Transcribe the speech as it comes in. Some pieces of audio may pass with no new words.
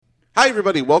Hi,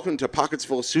 everybody. Welcome to Pockets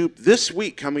Full of Soup. This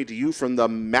week, coming to you from the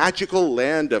magical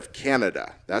land of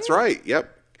Canada. That's right.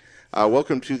 Yep.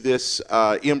 Welcome to this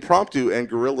impromptu and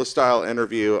guerrilla-style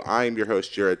interview. I am your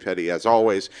host, Jared Petty, as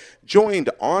always, joined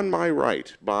on my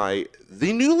right by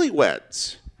the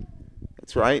newlyweds.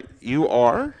 That's right. You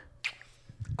are?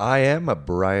 I am a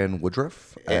Brian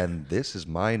Woodruff, and this is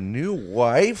my new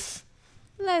wife.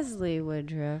 Leslie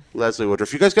Woodruff. Leslie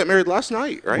Woodruff. You guys got married last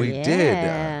night, right? We did.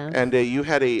 And you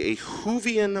had a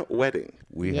Whovian wedding.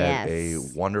 We had a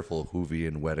wonderful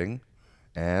Whovian wedding.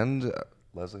 And,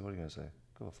 Leslie, what are you going to say?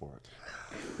 Go for it.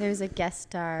 There's a guest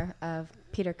star of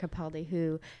Peter Capaldi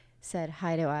who said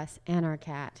hi to us and our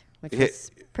cat, which is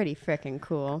pretty freaking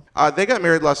cool. They got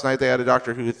married last night. They had a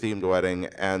Doctor Who-themed wedding.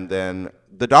 And then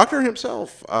the Doctor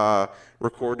himself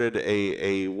recorded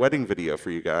a wedding video for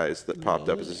you guys that popped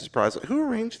up as a surprise. Who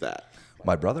arranged that?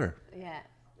 My brother. Yeah.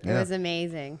 It was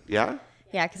amazing. Yeah?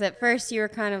 Yeah, because at first you were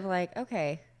kind of like,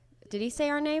 okay, did he say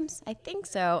our names? I think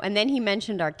so. And then he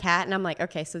mentioned our cat, and I'm like,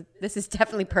 okay, so this is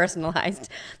definitely personalized.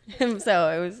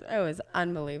 So it was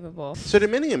unbelievable. So to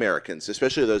many Americans,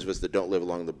 especially those of us that don't live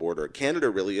along the border, Canada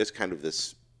really is kind of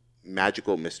this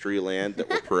magical mystery land that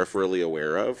we're peripherally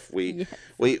aware of. We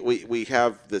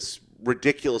have this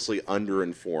ridiculously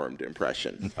underinformed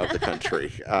impression of the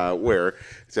country, where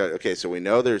so we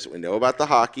know about the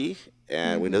hockey,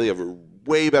 and we know they have a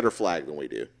way better flag than we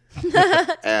do.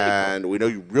 And we know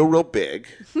you're real big,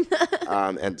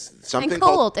 and something and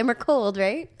cold, and we're cold,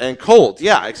 right? And cold,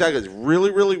 yeah, exactly. It's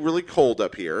really cold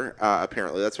up here.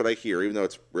 Apparently, that's what I hear. Even though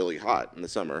it's really hot in the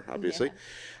summer, obviously.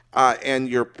 Yeah. And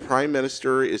your prime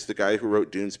minister is the guy who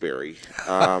wrote Doonesbury,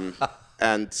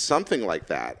 and something like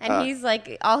that. And he's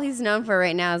like, all he's known for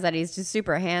right now is that he's just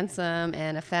super handsome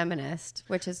and a feminist,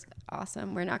 which is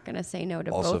awesome. We're not going to say no to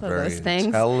both of those things.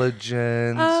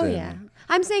 Intelligent. Oh yeah,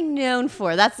 I'm saying known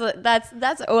for. That's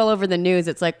all over the news.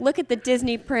 It's like, look at the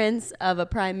Disney prince of a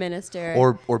prime minister,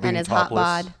 or being and his topless.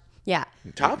 hot bod. Yeah.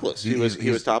 Topless. He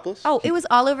was topless? Oh, it was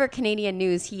all over Canadian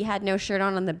news. He had no shirt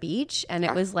on the beach, and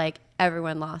it was like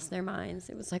everyone lost their minds.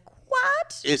 It was like,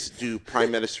 what? Do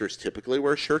prime ministers typically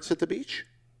wear shirts at the beach?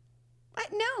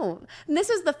 No. And this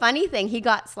was the funny thing. He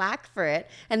got slack for it.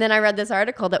 And then I read this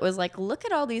article that was like, look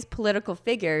at all these political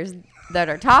figures that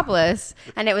are topless.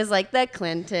 And it was like the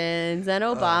Clintons and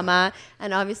Obama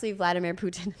and obviously Vladimir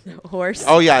Putin, the horse.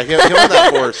 Oh, yeah. Him on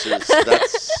that horse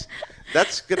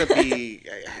that's going to be...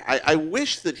 I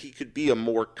wish that he could be a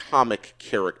more comic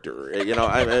character. You know,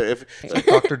 it's like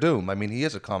Dr. Doom. I mean, he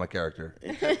is a comic character.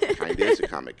 He kind of is a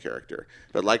comic character.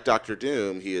 But like Dr.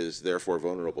 Doom, he is therefore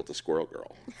vulnerable to Squirrel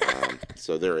Girl.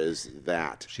 So there is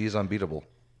that. She is unbeatable.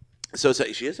 So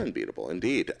she is unbeatable,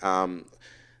 indeed.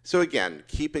 So again,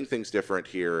 keeping things different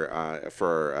here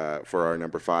for our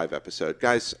number 5 episode.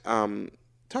 Guys,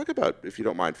 talk about, if you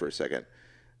don't mind for a second,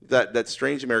 that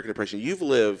strange American impression. You've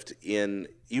lived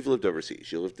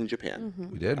overseas. You lived in Japan.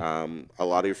 Mm-hmm. We did. A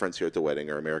lot of your friends here at the wedding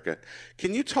are American.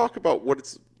 Can you talk about what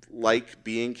it's like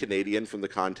being Canadian from the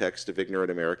context of ignorant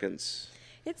Americans?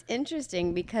 It's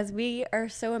interesting because we are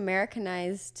so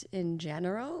Americanized in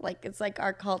general. Like, it's like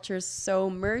our culture's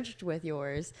so merged with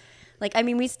yours. Like, I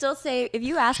mean, we still say, if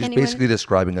you ask anyone... She's basically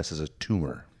describing us as a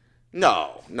tumor.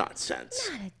 No, nonsense.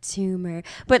 Not a tumor.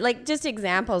 But, like, just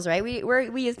examples, right?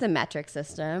 We use the metric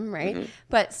system, right? Mm-hmm.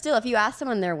 But still, if you ask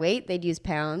someone their weight, they'd use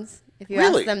pounds. If you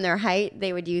ask them their height,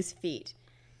 they would use feet.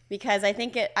 Because I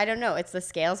think I don't know, it's the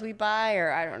scales we buy,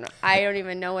 or I don't know. I don't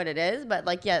even know what it is. But,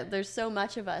 like, yeah, there's so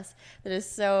much of us that is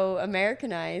so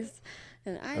Americanized.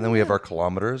 And then we have our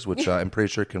kilometers, which I'm pretty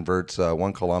sure converts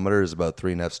 1 kilometer is about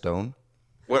 3.5 stone.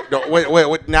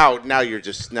 Wait. Now you're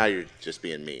just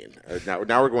being mean. Now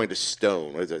we're going to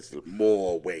stone. It's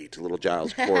more weight, little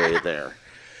Giles Corey there.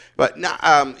 But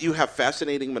now you have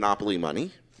fascinating Monopoly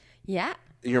money. Yeah.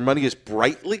 Your money is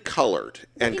brightly colored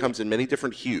and comes in many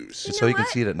different hues. So you can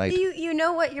see it at night. You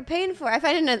know what you're paying for. I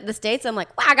find in the States, I'm like,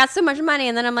 wow, I got so much money.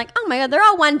 And then I'm like, oh my God, they're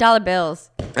all $1 bills.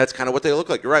 That's kind of what they look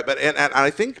like. You're right. But and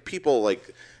I think people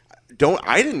like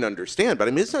I didn't understand, but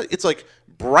I mean it's like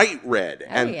bright red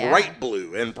and bright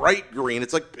blue and bright green.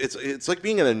 It's like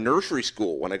being in a nursery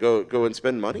school when I go and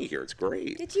spend money here. It's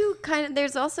great. Did you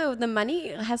there's also the money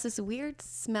has this weird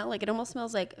smell, like it almost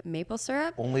smells like maple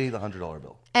syrup. Only the $100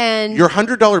 bill. And your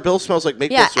 $100 bill smells like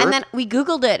maple syrup? Yeah, and then we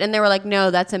Googled it and they were like, no,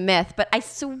 that's a myth. But I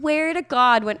swear to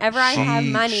God, whenever I have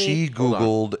money. She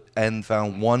Googled and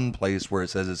found one place where it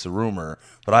says it's a rumor,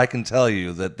 but I can tell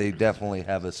you that they definitely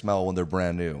have a smell when they're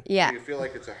brand new. Yeah. So you feel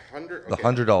like it's $100? The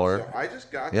 $100. So I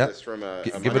just got this from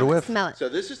give it a whiff. Smell it. So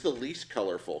this is the least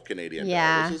colorful Canadian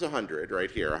bill. This is 100 right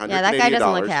here. 100 yeah, that Canadian guy doesn't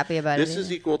dollars. look happy about This it. This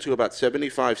is equal to about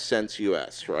 75 cents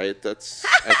US, right? I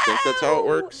think that's how it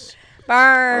works.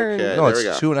 Burn. Okay, No, there we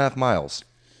it's go. 2.5 miles.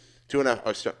 2.5.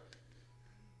 Oh,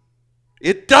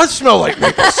 it does smell like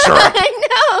maple syrup.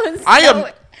 I know. I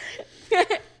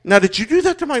am. Now, did you do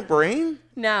that to my brain?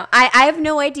 No, I have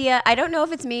no idea. I don't know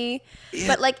if it's me,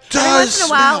 but like every does once in a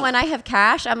while smell. when I have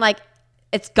cash, I'm like,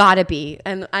 it's gotta be,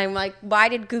 and I'm like, why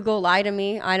did Google lie to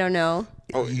me? I don't know.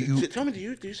 Oh, tell me, do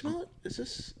you smell it? Is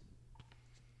this?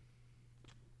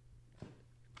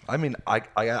 I mean, I've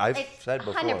said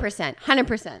before.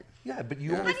 100%. Yeah, but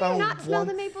you only How do you found not smell one.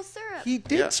 the maple syrup? He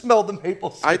did Yeah. smell the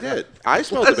maple syrup. I did. I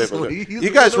smelled the maple Leslie, syrup. you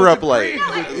You guys were up literally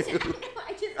late. No,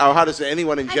 I just Oh, how does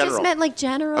anyone in I general? just meant like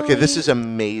generally. Okay, this is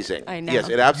amazing. I know. Yes,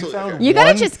 it absolutely. You gotta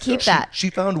one- just keep that. She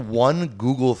found one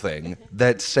Google thing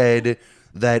that said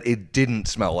that it didn't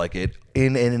smell like it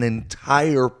in an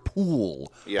entire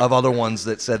pool Yeah. of other ones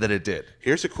that said that it did.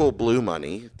 Here's a cool blue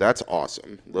money. That's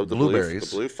awesome. Love the Blueberries.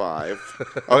 Blue, the blue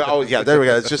 5. oh yeah, there we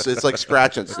go. It's like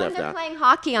scratch and Oh, sniff they're now. playing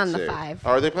hockey on the See. 5. Oh,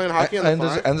 are they playing hockey on the And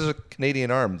 5? there's a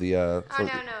Canadian arm, Oh, for no,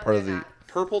 part of they're the. not.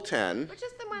 Purple 10. Which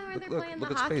is the one where they're Look- playing look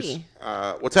the at space.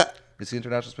 hockey? What's that? It's the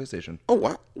International Space Station Oh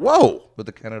wow! Whoa! with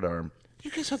the Canada arm.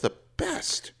 You guys have the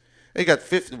best. You got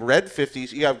red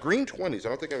 50s. You have green 20s. I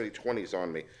don't think I have any 20s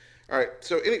on me. All right.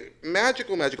 So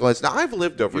magical lands. Now I've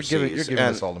lived overseas. You're giving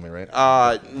and, this all to me, right?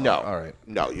 No. all right.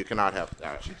 No, you cannot have.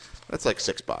 That's like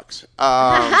 $6.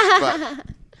 But,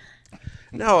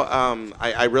 no.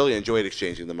 I really enjoyed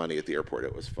exchanging the money at the airport.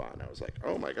 It was fun. I was like,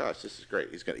 oh my gosh, this is great.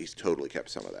 He's totally kept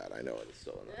some of that. I know it's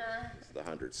still in the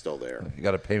hundred's still there. You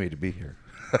got to pay me to be here.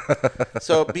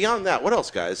 So beyond that, what else,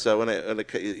 guys? So when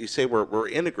you say we're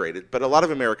integrated, but a lot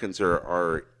of Americans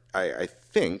are I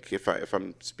think if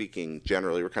I'm speaking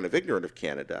generally, we're kind of ignorant of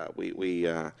Canada. We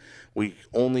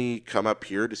only come up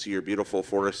here to see your beautiful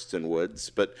forests and woods,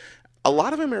 but a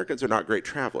lot of Americans are not great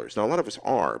travelers. Now a lot of us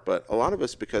are, but a lot of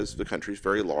us, because the country's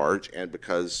very large and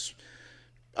because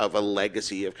of a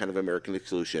legacy of kind of American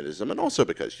exclusionism, and also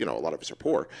because a lot of us are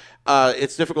poor,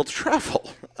 it's difficult to travel.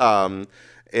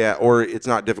 Yeah, or it's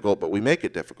not difficult, but we make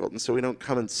it difficult, and so we don't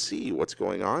come and see what's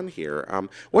going on here.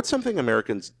 What's something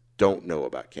Americans don't know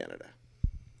about Canada?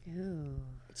 Ooh.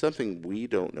 Something we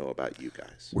don't know about you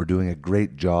guys. We're doing a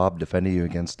great job defending you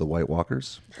against the White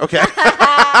Walkers. Okay,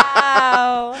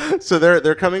 Wow. so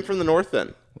they're coming from the north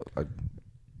then. I-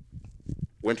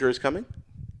 Winter is coming.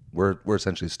 We're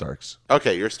essentially Starks,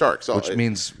 Okay, you're Stark. So which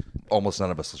means almost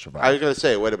none of us will survive. I was going to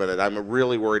say, wait a minute. I'm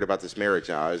really worried about this marriage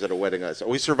now. I was at a wedding.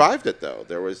 We survived it though.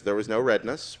 There was no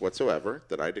redness whatsoever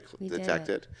that I did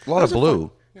detected. A lot of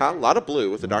blue. A lot of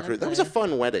blue with the doctor. That was a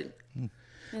fun wedding.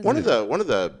 One of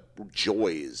the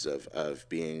joys of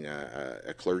being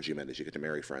a clergyman is you get to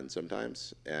marry friends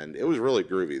sometimes, and it was really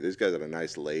groovy. These guys had a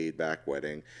nice laid back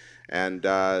wedding, and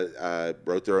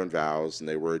wrote their own vows, and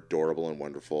they were adorable and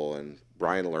wonderful. And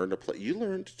Brian learned to play. You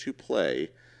learned to play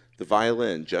the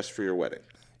violin just for your wedding.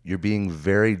 You're being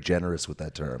very generous with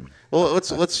that term. Well,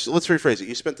 let's rephrase it.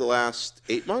 You spent the last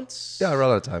 8 months. Yeah,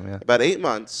 around that time, yeah. About 8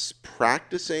 months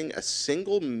practicing a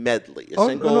single medley.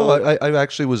 No, I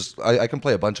actually was. I can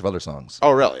play a bunch of other songs.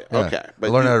 Oh, really? Yeah. Okay. I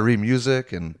learned how to read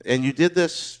music and. And you did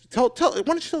this. Why don't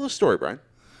you tell the story, Brian?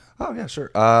 Oh yeah,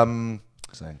 sure. One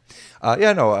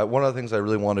of the things I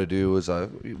really wanted to do is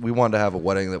we wanted to have a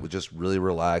wedding that was just really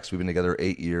relaxed. We've been together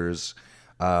 8 years.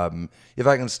 If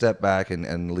I can step back and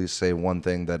at least say one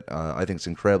thing that I think is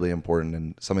incredibly important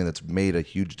and something that's made a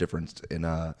huge difference in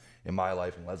my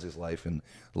life and Leslie's life and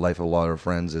the life of a lot of our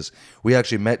friends is we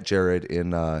actually met Jared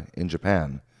in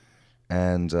Japan,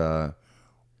 and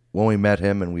when we met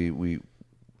him and we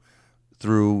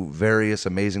through various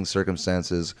amazing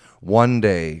circumstances, one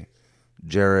day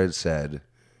Jared said,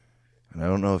 and I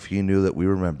don't know if he knew that we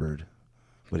remembered,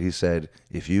 but he said,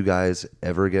 if you guys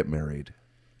ever get married,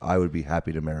 I would be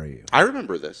happy to marry you. I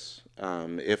remember this.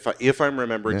 If I'm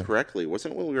remembering correctly,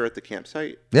 wasn't it when we were at the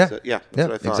campsite? Yeah. That's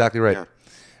what I thought. Exactly right. Yeah.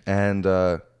 And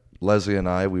Leslie and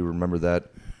I, we remember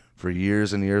that for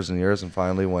years and years and years. And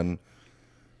finally, when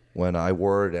I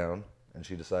wore her down and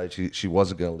she decided she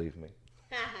wasn't going to leave me,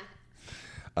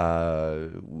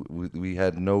 we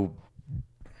had no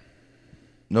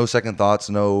second thoughts,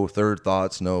 no third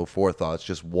thoughts, no fourth thoughts,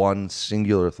 just one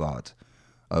singular thought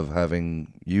of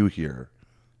having you here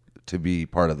to be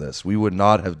part of this. We would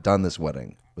not have done this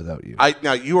wedding without you.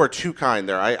 Now you are too kind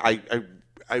there.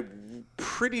 I'm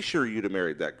pretty sure you'd have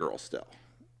married that girl still,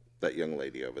 that young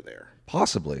lady over there.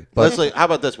 Possibly. But Leslie, how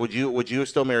about this? Would you have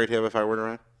still married him if I weren't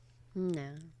around? No.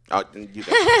 Oh, you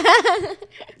guys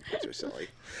are silly.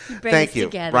 Bring Thank us you.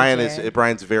 together,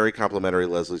 Brian's very complimentary.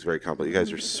 Leslie's very complimentary. You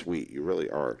guys are sweet. You really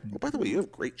are. Oh, by the way, you have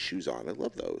great shoes on. I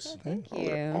love those. Thank Oh,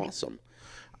 they're you. awesome.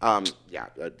 Yeah,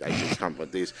 I just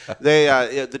compliment these. They,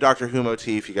 the Doctor Who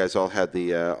motif. You guys all had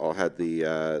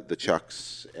the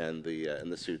chucks and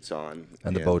the suits on,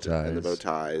 And the bow ties. and the bow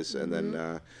ties, and then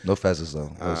No fezzes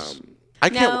though. I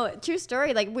can't. No, true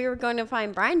story. Like we were going to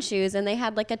find Brian shoes, and they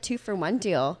had like a 2-for-1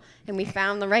 deal, and we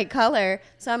found the right color.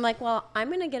 So I'm like, well,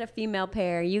 I'm gonna get a female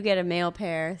pair. You get a male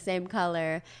pair, same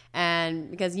color,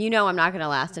 and because I'm not gonna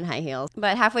last in high heels.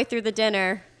 But halfway through the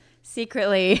dinner,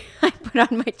 secretly, I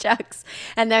put on my chucks,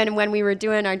 and then when we were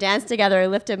doing our dance together, I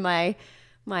lifted my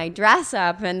dress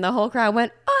up, and the whole crowd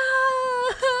went, ah.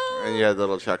 And you had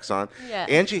little chucks on. Yeah.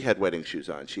 Angie had wedding shoes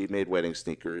on. She made wedding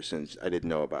sneakers, and I didn't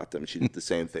know about them. She did the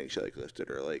same thing. She lifted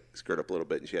her skirt up a little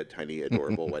bit, and she had tiny,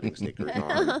 adorable wedding sneakers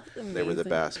on. They were the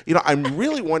best. I'm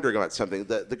really wondering about something.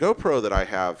 The GoPro that I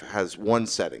have has one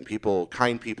setting.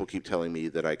 Kind people keep telling me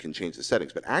that I can change the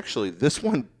settings, but actually this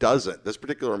one doesn't. This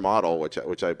particular model,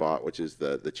 which I bought, which is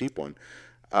the cheap one,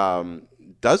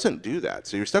 doesn't do that.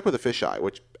 So you're stuck with a fisheye,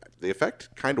 which the effect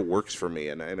kind of works for me,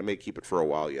 and I may keep it for a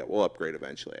while yet. We'll upgrade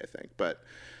eventually, I think. But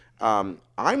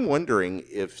I'm wondering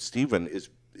if Steven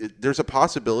there's a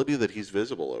possibility that he's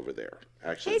visible over there.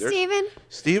 Actually, Hey, Steven.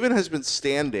 Steven has been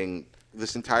standing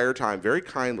this entire time very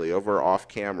kindly over off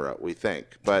camera, we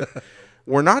think. But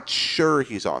we're not sure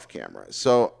he's off camera.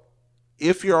 So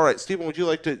if you're all right, Steven, would you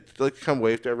like to come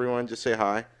wave to everyone? Just say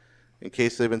hi in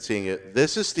case they've been seeing it.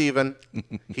 This is Steven.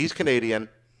 He's Canadian.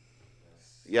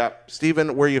 Yeah.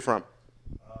 Steven, where are you from?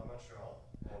 Montreal.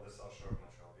 Well, the South Shore of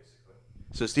Montreal, basically.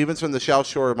 So Steven's from the South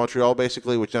Shore of Montreal,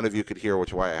 basically, which none of you could hear,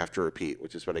 which is why I have to repeat,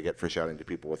 which is what I get for shouting to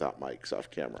people without mics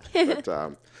off camera.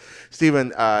 But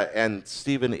Steven, and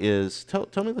Steven is...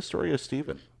 Tell me the story of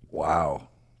Steven. Wow.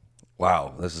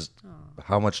 This is...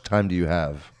 How much time do you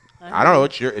have? I don't know.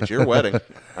 It's your wedding.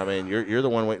 I mean, you're the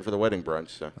one waiting for the wedding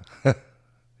brunch. So.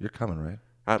 You're coming,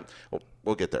 right?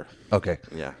 We'll get there. Okay.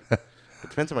 Yeah. It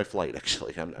depends on my flight,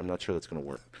 actually. I'm not sure that's going to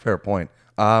work. Fair point.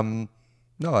 No,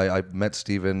 I met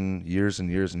Steven years and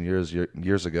years and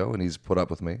years ago, and he's put up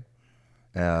with me.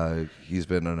 He's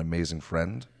been an amazing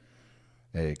friend,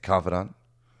 a confidant,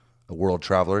 a world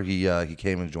traveler. He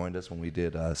came and joined us when we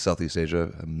did Southeast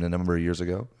Asia a number of years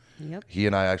ago. Yep. He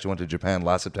and I actually went to Japan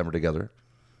last September together.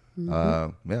 Yeah,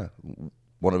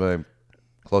 one of my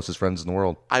closest friends in the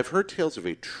world. I've heard tales of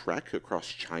a trek across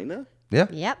China. Yeah.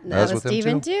 Yep, I that was with him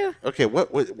Steven too. Okay,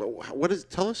 what is?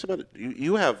 Tell us about it.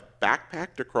 You have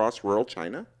backpacked across rural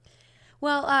China.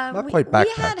 Well, Not we quite had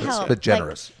backpacked, it's help. a bit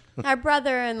generous. Our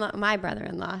my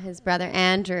brother-in-law, his brother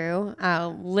Andrew,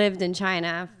 lived in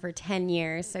China for 10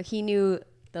 years, so he knew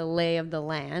the lay of the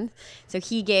land. So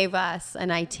he gave us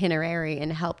an itinerary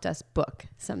and helped us book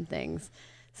some things.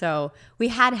 So we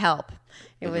had help.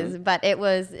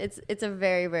 It's a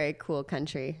very, very cool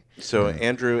country. So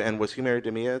Andrew, and was he married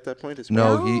to Mia at that point as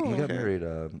well? No, he No. got married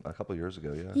a couple of years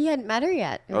ago. Yeah. He hadn't met her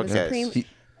yet. It was Okay.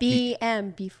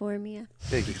 BM before Mia.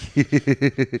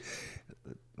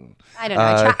 I don't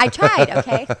know. I tried.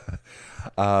 Okay.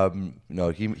 No,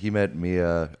 he met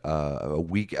Mia a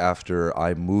week after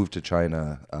I moved to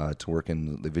China to work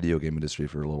in the video game industry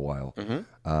for a little while.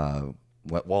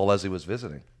 While Leslie was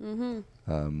visiting.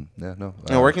 Yeah, no.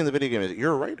 Now, working in the video game industry,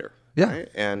 you're a writer. Yeah. Right?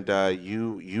 And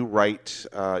you write.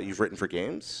 You've written for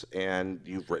games, and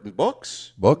you've written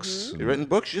books. Books. You've written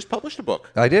books. You just published a book.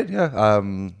 I did. Yeah.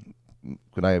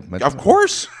 Can I mention? Of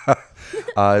course.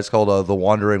 It's called The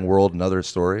Wandering World and Other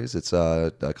Stories. It's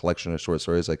a collection of short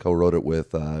stories. I co-wrote it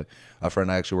with a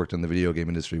friend I actually worked in the video game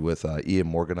industry with, Ian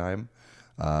Morgenheim.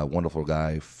 Wonderful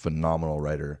guy, phenomenal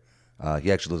writer.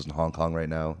 He actually lives in Hong Kong right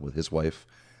now with his wife.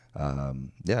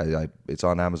 It's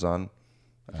on Amazon.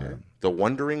 The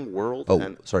Wandering World.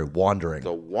 Wandering.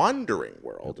 The Wandering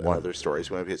World and Other Stories.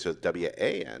 So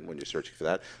WAN when you're searching for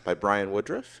that, by Brian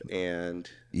Woodruff and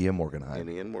Ian Morgenheim.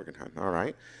 Ian Morgenheim. All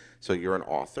right. So you're an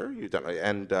author. You've done,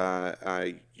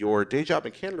 and your day job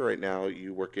in Canada right now,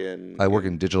 you work in. I work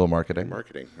in digital marketing.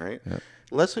 Marketing, right? Yeah.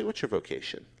 Leslie, what's your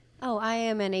vocation? Oh, I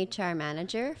am an HR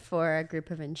manager for a group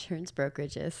of insurance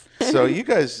brokerages. So you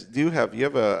guys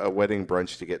have a wedding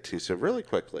brunch to get to. So really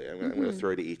quickly, I'm going to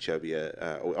throw to each of you.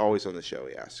 Always on the show,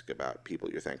 we ask about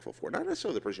people you're thankful for. Not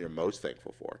necessarily the person you're most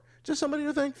thankful for, just somebody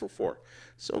you're thankful for.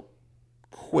 So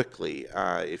quickly,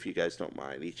 if you guys don't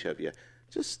mind, each of you,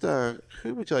 just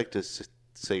who would you like to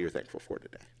say you're thankful for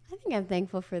today? I think I'm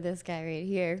thankful for this guy right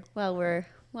here. While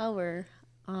we're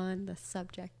on the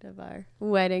subject of our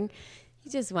wedding.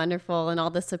 He's just wonderful, and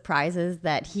all the surprises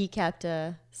that he kept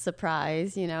a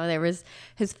surprise. There was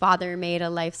his father made a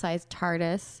life-size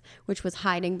TARDIS, which was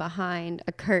hiding behind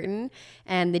a curtain,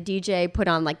 and the DJ put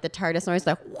on like the TARDIS noise,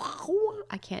 like wow,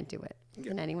 I can't do it.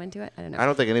 Can anyone do it? I don't know. I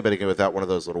don't think anybody can without one of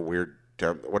those little weird,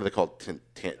 what are they called?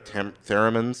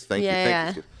 Theremins? Thank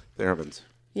you. Theremins.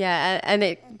 Yeah, and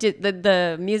it did,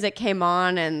 the music came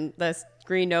on and the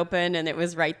screen opened and it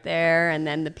was right there. And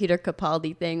then the Peter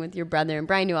Capaldi thing with your brother, and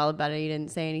Brian knew all about it. He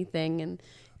didn't say anything, and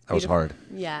That was hard.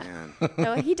 Yeah.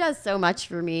 No, he does so much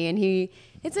for me, and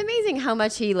it's amazing how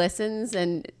much he listens,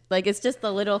 and like it's just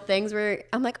the little things where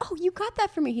I'm like, "Oh, you got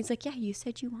that for me." He's like, "Yeah, you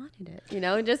said you wanted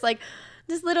it." Just like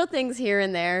just little things here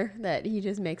and there that he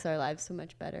just makes our lives so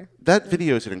much better. That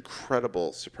video is an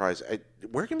incredible surprise.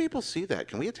 Where can people see that?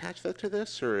 Can we attach that to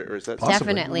this, or is that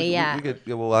Possibly. Definitely, yeah.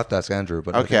 We'll have to ask Andrew,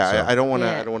 but okay? I don't want to.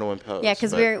 I don't want to impose. Yeah,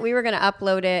 because we were going to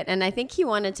upload it, and I think he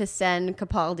wanted to send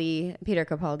Peter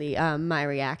Capaldi, my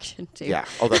reaction to. Yeah.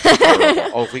 Oh, that's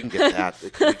adorable. Oh, if we can get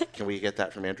that, can we get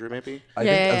that from Andrew? Maybe. I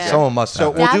think someone must.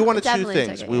 So have we'll it. do one of two Definitely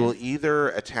things. check it, We will either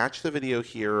attach the video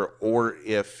here, or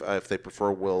if they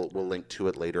prefer, we'll link to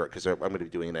it later, because I'm going to be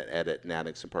doing an edit and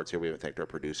adding some parts here. We haven't thanked our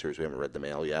producers. We haven't read the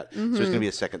mail yet. So there's going to be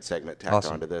a second segment tacked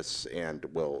onto this, and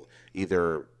we'll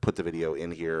either put the video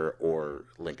in here or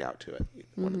link out to it.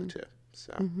 One of the two.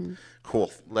 So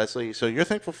cool. Leslie, so you're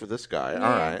thankful for this guy. All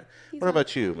right. What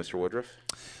about you, Mr. Woodruff?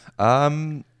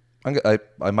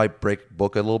 I might break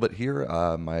book a little bit here.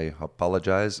 I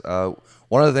apologize.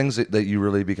 One of the things that you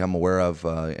really become aware of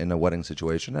in a wedding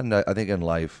situation, and I think in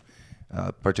life,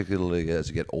 particularly as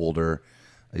you get older,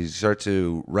 you start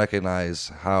to recognize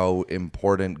how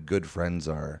important good friends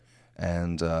are,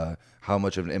 and how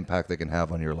much of an impact they can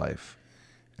have on your life.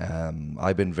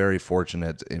 I've been very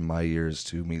fortunate in my years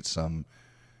to meet some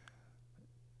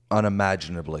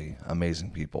unimaginably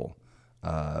amazing people.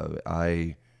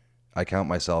 I count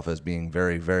myself as being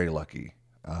very, very lucky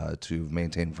to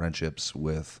maintain friendships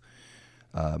with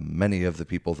many of the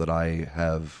people that I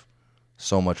have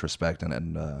so much respect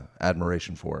and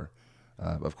admiration for.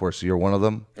 Of course, you're one of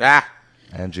them.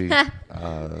 Angie.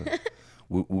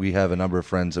 We have a number of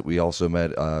friends that we also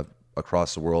met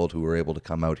across the world who were able to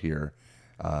come out here.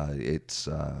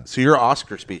 So you're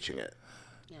Oscar speeching it.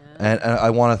 And I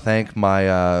want to thank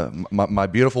my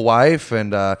beautiful wife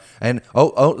and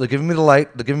they're giving me the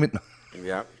light. They're giving me.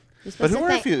 Yeah. But who are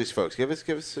a few of these folks? Give us,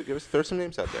 throw some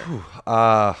names out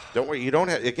there. Don't worry, you don't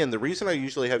have. Again, the reason I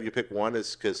usually have you pick one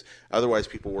is because otherwise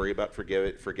people worry about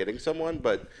forgetting someone.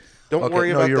 But don't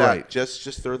worry about that. Right.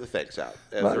 Just throw the thanks out.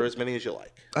 Throw as many as you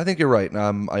like. I think you're right.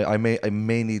 I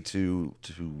may need to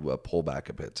pull back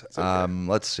a bit. Okay.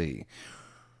 Let's see.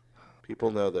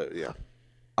 People know that. Yeah.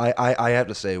 I have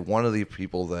to say, one of the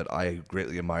people that I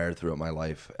greatly admired throughout my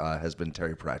life has been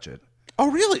Terry Pratchett.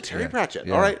 Oh, really? Terry Pratchett.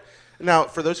 Yeah. All right. Now,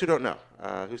 for those who don't know,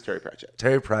 who's Terry Pratchett?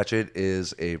 Terry Pratchett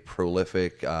is a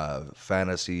prolific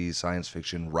fantasy, science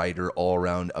fiction writer,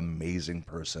 all-around amazing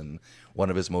person. One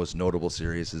of his most notable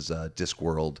series is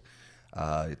Discworld.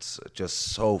 It's just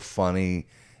so funny.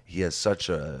 He has such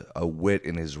a wit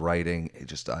in his writing.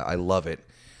 I love it.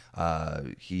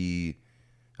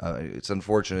 It's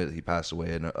unfortunate that he passed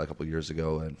away a couple years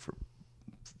ago, and for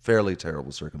fairly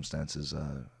terrible circumstances,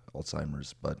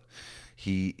 Alzheimer's. But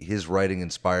his writing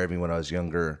inspired me when I was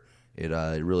younger. It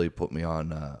really put me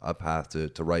on a path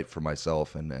to write for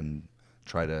myself and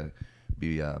try to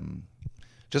be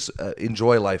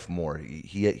enjoy life more.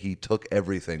 He took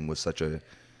everything with such a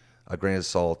grain of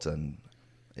salt, and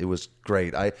it was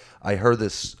great. I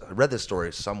read this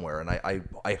story somewhere, and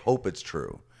I hope it's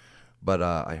true. But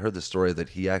I heard the story that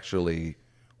he actually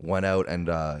went out and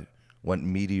went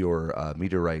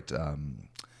meteorite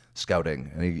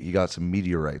scouting, and he got some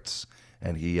meteorites,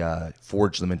 and he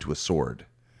forged them into a sword.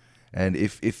 And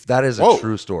if that is a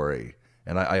true story,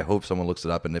 and I hope someone looks it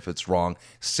up, and if it's wrong,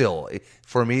 still,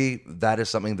 for me, that is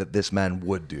something that this man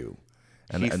would do.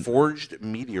 And he forged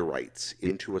meteorites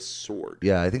into a sword.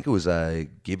 Yeah, I think it was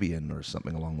Gibeon or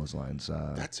something along those lines.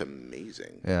 That's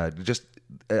amazing. Yeah,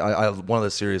 one of the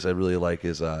series I really like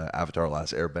is Avatar: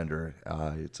 Last Airbender.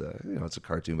 It's a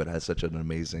cartoon, but it has such an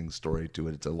amazing story to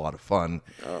it. It's a lot of fun.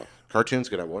 Oh, cartoons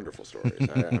can have wonderful stories.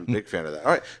 I'm a big fan of that.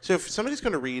 All right, so if somebody's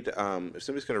going to read,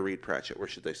 Pratchett, where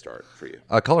should they start for you?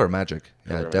 Color of Magic.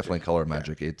 Definitely Color of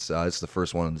Magic. It's the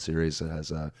first one in the series that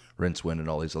has Rincewind and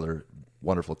all these other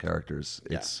wonderful characters.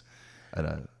 It's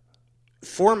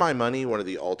for my money, one of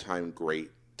the all-time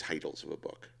great titles of a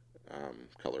book,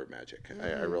 Color of Magic.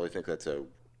 I really think that's a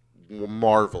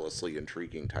marvelously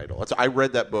intriguing title. I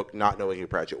read that book not knowing who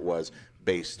Pratchett was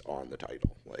based on the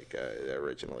title,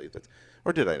 originally.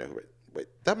 Or did I know? Wait,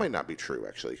 that might not be true,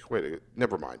 actually. Wait,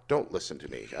 never mind. Don't listen to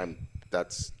me. I'm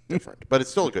That's different, but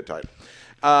it's still a good title.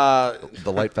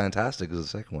 The Light Fantastic is the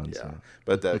second one. Yeah, So.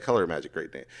 but Color Magic,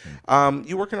 great name.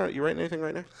 You writing anything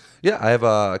right now? Yeah, I have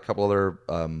a couple other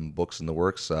books in the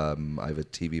works. I have a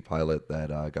TV pilot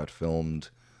that got filmed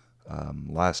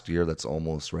last year that's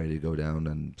almost ready to go down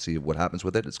and see what happens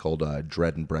with it. It's called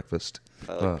Dread and Breakfast.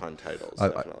 I like pun titles,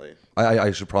 definitely.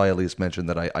 I should probably at least mention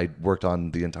that I worked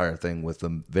on the entire thing with a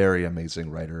very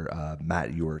amazing writer,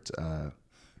 Matt Ewart,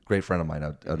 great friend of mine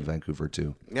out of Vancouver,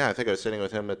 too. Yeah, I think I was sitting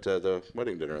with him at the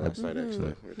wedding dinner last night,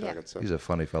 actually. We were talking stuff. He's a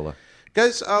funny fella.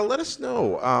 Guys, let us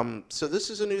know. So this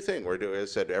is a new thing we're doing.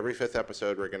 As I said, every 5th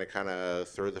episode, we're going to kind of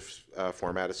throw the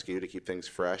format askew to keep things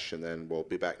fresh, and then we'll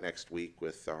be back next week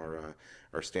with our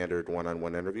standard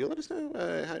one-on-one interview. Let us know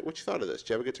what you thought of this. Did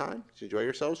you have a good time? Did you enjoy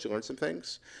yourselves? Did you learn some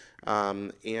things?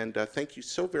 And thank you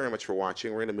so very much for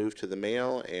watching. We're going to move to the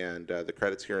mail and the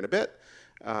credits here in a bit.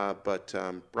 But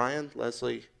Brian,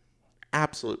 Leslie,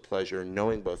 absolute pleasure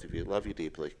knowing both of you. Love you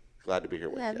deeply. Glad to be here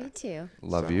with you. Love you too.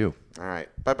 Love you. All right.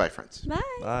 Bye-bye, friends. Bye.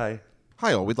 Bye.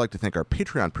 Hi, all. We'd like to thank our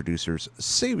Patreon producers,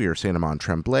 Xavier Saint-Amand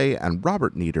Tremblay and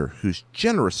Robert Nieder, whose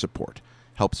generous support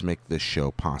helps make this show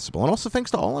possible. And also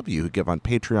thanks to all of you who give on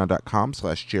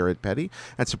patreon.com/JaredPetty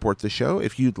and support the show.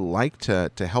 If you'd like to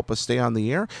help us stay on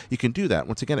the air, you can do that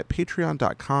once again at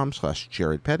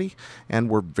patreon.com/JaredPetty. And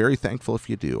we're very thankful if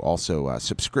you do. Also,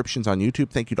 subscriptions on YouTube.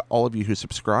 Thank you to all of you who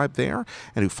subscribe there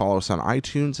and who follow us on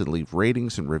iTunes and leave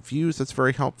ratings and reviews. That's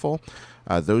very helpful.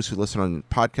 Those who listen on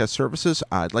podcast services,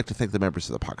 I'd like to thank the members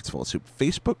of the Pockets Full of Soup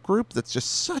Facebook group. That's just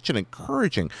such an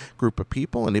encouraging group of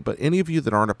people. But any of you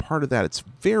that aren't a part of that, it's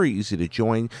very easy to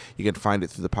join. You can find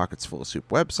it through the Pockets Full of Soup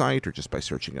website or just by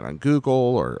searching it on Google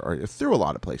or through a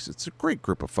lot of places. It's a great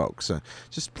group of folks.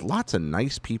 Just lots of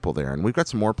nice people there. And we've got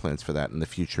some more plans for that in the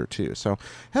future, too. So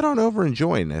head on over and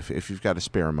join if you've got a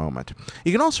spare moment.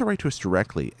 You can also write to us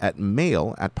directly at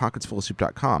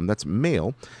mail@pocketsfullofsoup.com. That's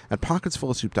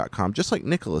mail@pocketsfullofsoup.com, just like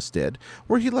Nicholas did,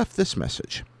 where he left this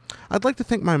message. I'd like to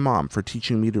thank my mom for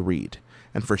teaching me to read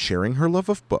and for sharing her love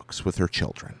of books with her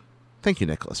children. Thank you,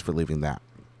 Nicholas, for leaving that.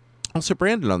 Also,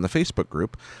 Brandon on the Facebook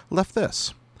group left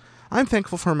this. I'm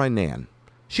thankful for my Nan.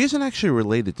 She isn't actually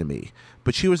related to me,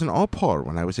 but she was an au pair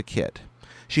when I was a kid.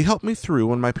 She helped me through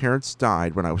when my parents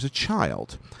died when I was a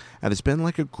child and has been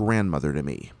like a grandmother to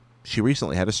me. She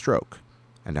recently had a stroke,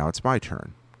 and now it's my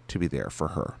turn to be there for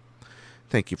her.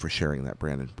 Thank you for sharing that,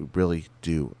 Brandon. We really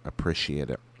do appreciate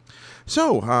it.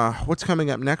 So, what's coming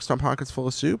up next on Pockets Full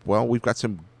of Soup? Well, we've got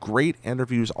some great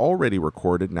interviews already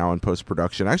recorded now in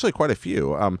post-production. Actually, quite a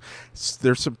few.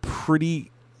 There's some pretty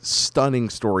stunning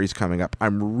stories coming up.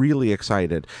 I'm really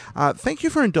excited. Thank you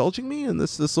for indulging me in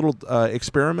this little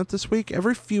experiment this week.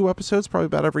 Every few episodes, probably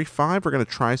about every 5, we're going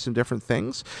to try some different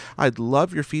things. I'd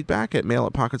love your feedback at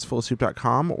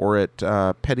mail@pocketsfullofsoup.com or at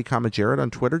PettyCommaJared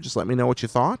on Twitter. Just let me know what you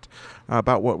thought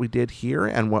about what we did here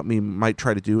and what we might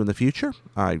try to do in the future.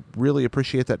 I really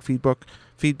appreciate that feedback.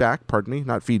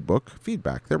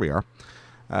 There we are.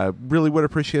 Really would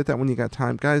appreciate that when you got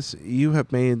time. Guys, you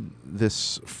have made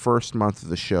this first month of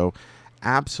the show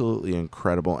absolutely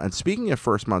incredible. And speaking of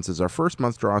first months, as our first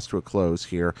month draws to a close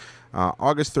here,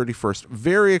 August 31st,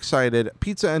 very excited.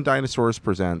 Pizza and Dinosaurs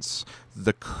presents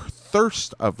The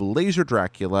Thirst of Laser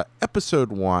Dracula,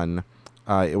 Episode 1.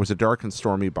 It was a dark and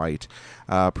stormy bite.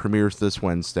 Premieres this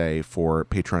Wednesday for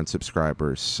Patreon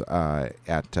subscribers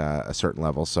at a certain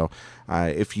level. So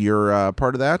if you're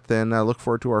part of that, then look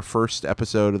forward to our first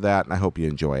episode of that, and I hope you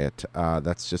enjoy it.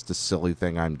 That's just a silly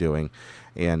thing I'm doing.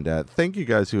 And thank you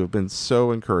guys who have been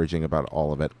so encouraging about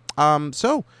all of it.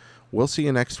 So we'll see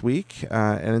you next week.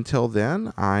 And until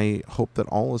then, I hope that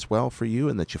all is well for you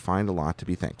and that you find a lot to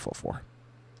be thankful for.